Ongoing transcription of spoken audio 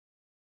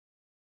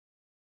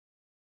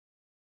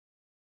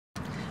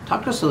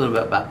Talk to us a little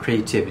bit about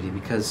creativity,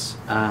 because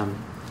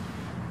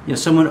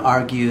some would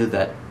argue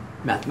that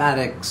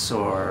mathematics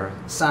or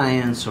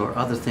science or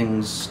other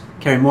things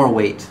carry more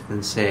weight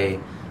than, say,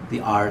 the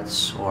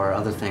arts or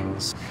other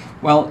things.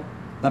 Well,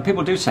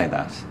 people do say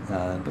that,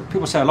 but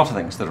people say a lot of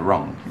things that are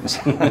wrong.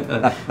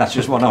 That's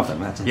just one of them.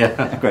 That's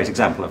a great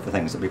example of the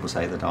things that people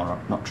say that are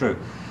not true.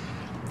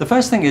 The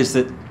first thing is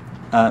that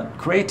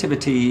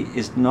creativity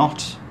is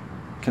not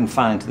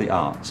confined to the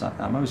arts.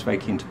 I'm always very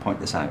keen to point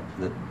this out,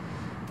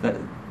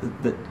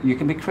 that you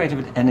can be creative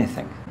at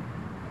anything.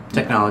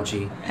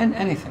 Technology.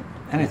 Anything.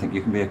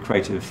 You can be a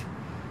creative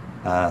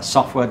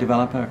software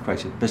developer, a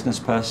creative business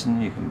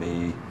person, you can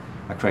be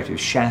a creative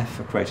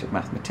chef, a creative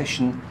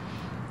mathematician.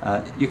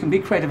 You can be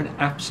creative in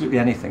absolutely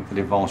anything that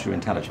involves your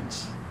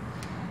intelligence.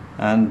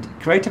 And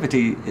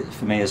creativity,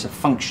 for me, is a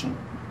function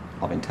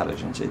of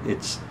intelligence.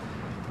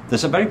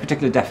 There's a very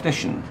particular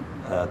definition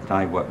that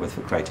I work with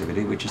for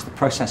creativity, which is the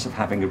process of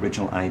having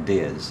original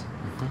ideas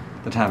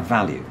that have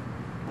value.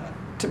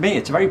 To me,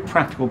 it's a very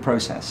practical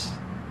process.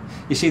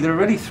 You see, there are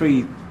really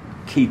three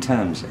key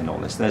terms in all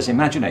this. There's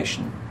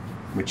imagination,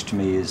 which to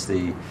me is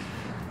the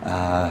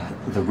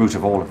root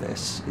of all of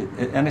this.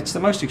 And it's the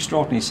most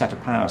extraordinary set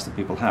of powers that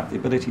people have, the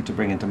ability to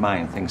bring into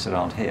mind things that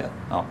aren't here,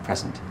 aren't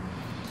present.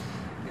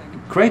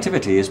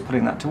 Creativity is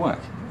putting that to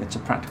work. It's a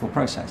practical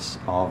process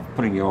of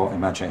putting your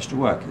imagination to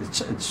work.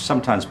 It's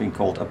sometimes been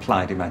called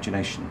applied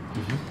imagination.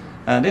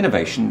 And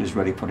innovation is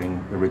really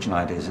putting original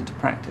ideas into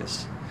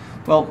practice.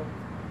 Well,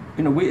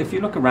 if you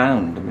look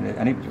around,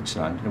 anybody looks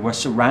around, we're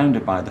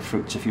surrounded by the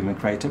fruits of human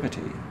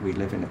creativity. We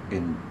live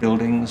in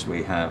buildings,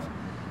 we have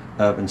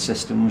urban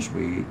systems,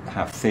 we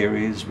have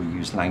theories, we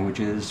use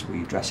languages,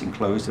 we dress in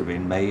clothes that have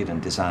been made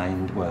and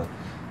designed, we're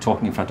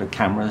talking in front of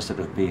cameras that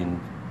have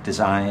been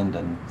designed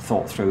and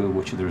thought through,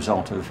 which are the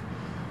result of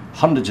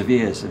hundreds of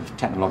years of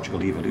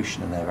technological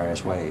evolution in their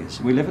various ways.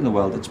 We live in a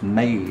world that's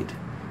made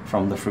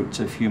from the fruits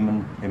of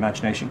human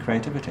imagination and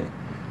creativity.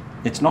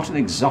 It's not an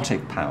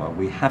exotic power,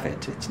 we have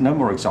it. It's no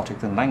more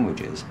exotic than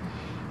languages,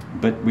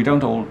 but we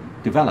don't all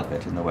develop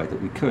it in the way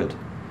that we could.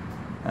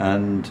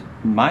 And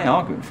my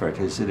argument for it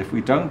is that if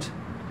we don't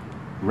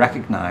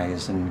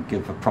recognize and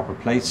give a proper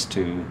place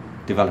to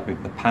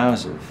developing the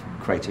powers of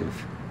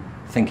creative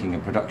thinking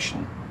and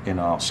production in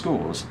our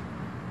schools,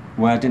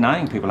 we're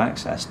denying people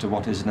access to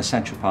what is an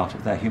essential part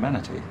of their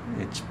humanity.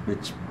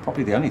 It's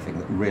probably the only thing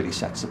that really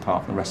sets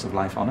apart from the rest of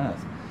life on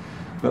Earth.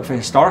 But for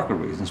historical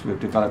reasons, we've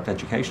developed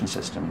education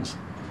systems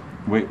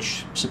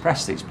which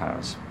suppress these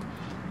powers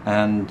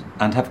and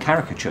have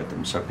caricatured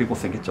them, so people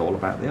think it's all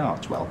about the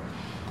arts. Well,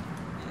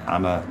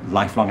 I'm a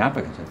lifelong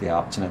advocate of the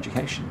arts and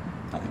education.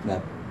 I think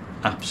they're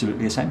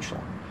absolutely essential.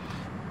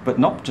 But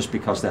not just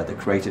because they're the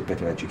creative bit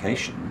of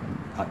education.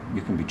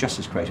 You can be just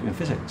as creative in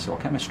physics or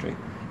chemistry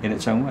in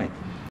its own way.